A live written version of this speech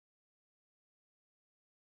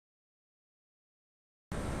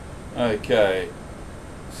Okay.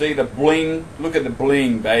 See the bling? Look at the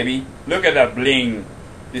bling, baby. Look at the bling.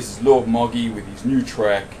 This is Lord Moggy with his new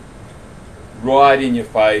track. Right in your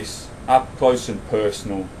face. Up close and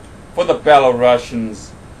personal. For the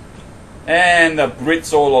Belarusians. And the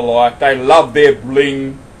Brits all alike. They love their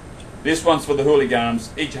bling. This one's for the hooligans.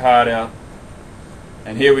 Eat your heart out.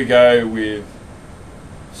 And here we go with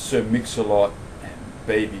Sir Mix-a-Lot and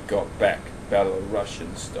Baby Got Back,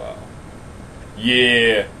 Belarusian style.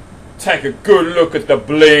 Yeah, take a good look at the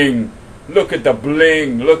bling. Look at the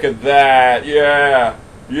bling. Look at that. Yeah,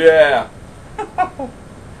 yeah.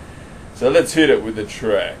 So let's hit it with the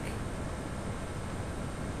track.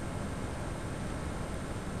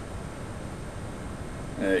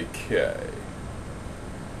 Okay.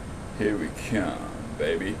 Here we come,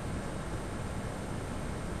 baby.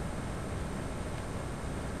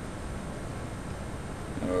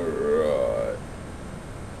 Alright.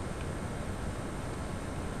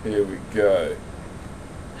 Here we go.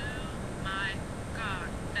 Oh my God,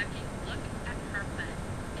 Becky, look at her butt.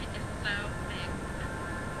 It is so big.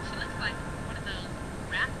 She looks like one of those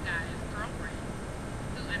rap guys' girlfriends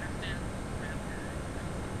who understands rap guys.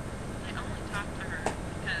 They only talk to her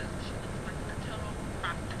because she looks like a total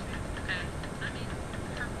prostitute, okay? I mean,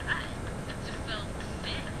 her butt, it's just so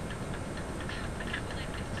big. I can't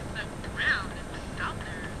believe it's just so round and out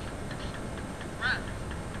there. Gross.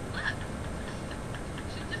 Look.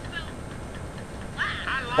 She's just so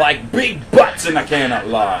flat. Like big butts, and I cannot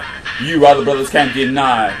lie. You other brothers can't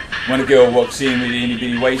deny. When a girl walks in with an itty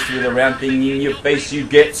bitty waist with a round thing in your face, you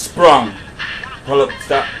get sprung. Pull up the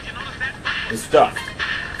stuff.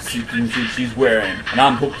 See, you can see she's wearing, and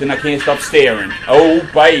I'm hooked and I can't stop staring. Oh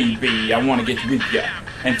baby, I wanna get with ya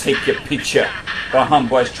and take your picture. The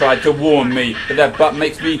homeboys tried to warn me, but that butt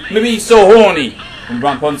makes me so horny. And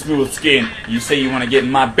rump on smooth skin. You say you wanna get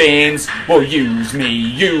in my bands? Well, use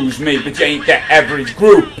me, but you ain't that average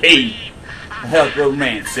groupie. To hell with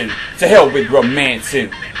romancing, to hell with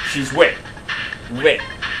romancing. She's wet,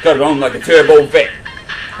 got it on like a turbo vet.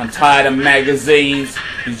 I'm tired of magazines,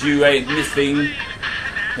 cause you ain't missing.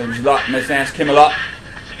 Would you like Miss Ass Kim a lot?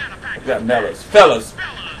 Look at that, fellas.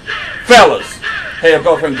 Hey, your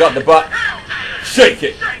girlfriend got the butt. Shake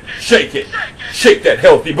it, shake that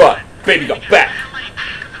healthy butt. Baby got back.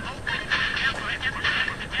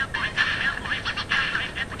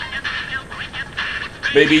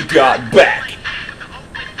 Baby got back.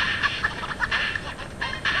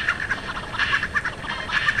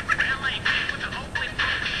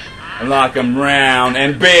 I like 'em round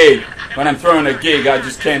and big. When I'm throwing a gig, I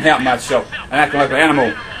just can't help myself. I'm acting like an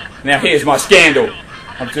animal. Now here's my scandal.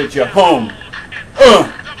 I'll take you home.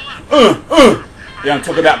 Yeah, I'm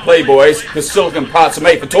talking about Playboys, because silicone parts are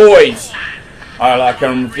made for toys. I like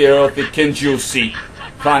 'em real thick and juicy.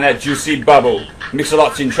 Find that juicy bubble.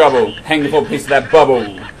 Mix-a-Lot's in trouble. Hang the whole piece of that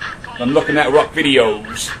bubble. I'm looking at rock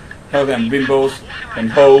videos. Hell, them bimbos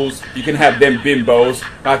and hoes. You can have them bimbos.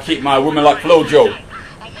 I keep my women like Flojo.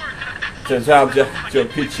 Turns out to a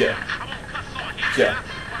picture.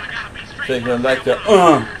 Take it like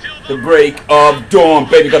the break of dawn.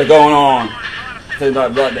 Baby got it going on. Say I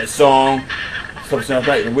write that song. Stop saying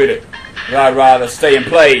I'm with it. I'd rather stay and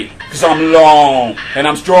play. Cause I'm long and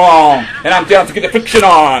I'm strong and I'm down to get the friction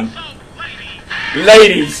on.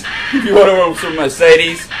 Ladies, if you want to roll some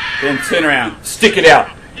Mercedes, then turn around, stick it out.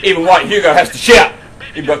 Even White Hugo has to shout.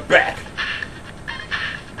 He got back.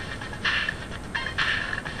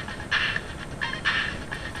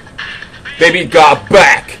 Baby got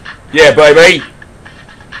back. Yeah, baby.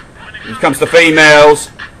 When it comes to females,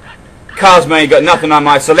 Cosmo ain't got nothing on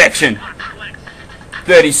my selection.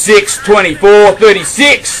 36, 24,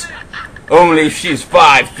 36. Only if she's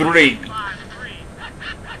 5'3".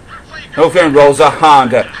 Her friend rolls a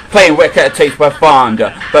Honda, playing wet cat tapes by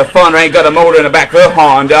Fonda. But Fonda ain't got a motor in the back of her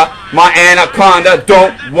Honda. My anaconda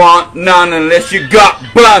don't want none unless you got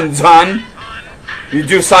buns, hun. You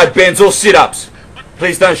do side bends or sit-ups.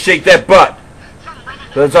 Please don't shake that butt.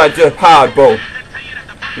 Because I do hard bowl.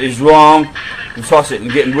 It's wrong. You toss it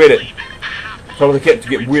and getting with it. Tell the kid to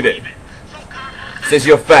get with it. Says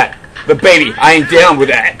you're fat. But baby, I ain't down with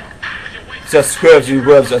that. Just curves and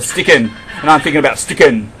words are sticking. And I'm thinking about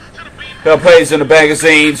sticking. Bell plays in the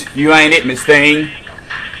magazines. You ain't it, Miss Thing.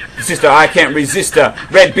 Sister, I can't resist her.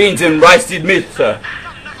 Red beans and rice did miss her.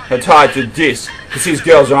 Her tied to this. Cause these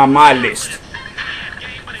girls are on my list.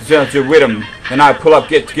 Just to with 'em. And I pull up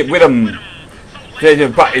get with 'em. The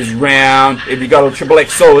butt is round. If you got a triple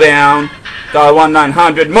X sold down. Dial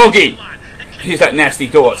 1-900 Moggy. Here's that nasty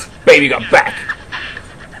thoughts. Baby got back.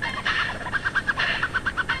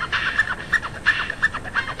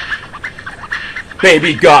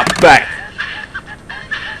 Baby got back.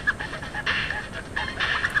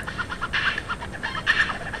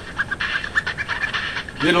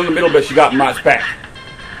 Little in the middle, but she got much back.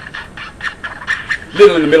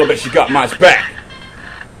 Little in the middle, but she got much back.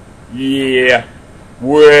 Yeah.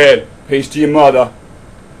 Well, peace to your mother.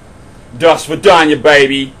 Dust for Danya,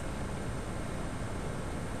 baby.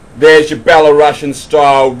 There's your Belarusian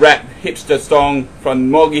style rap hipster song from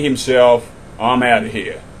Moggy himself. I'm out of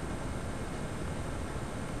here.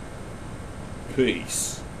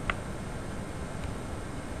 Peace.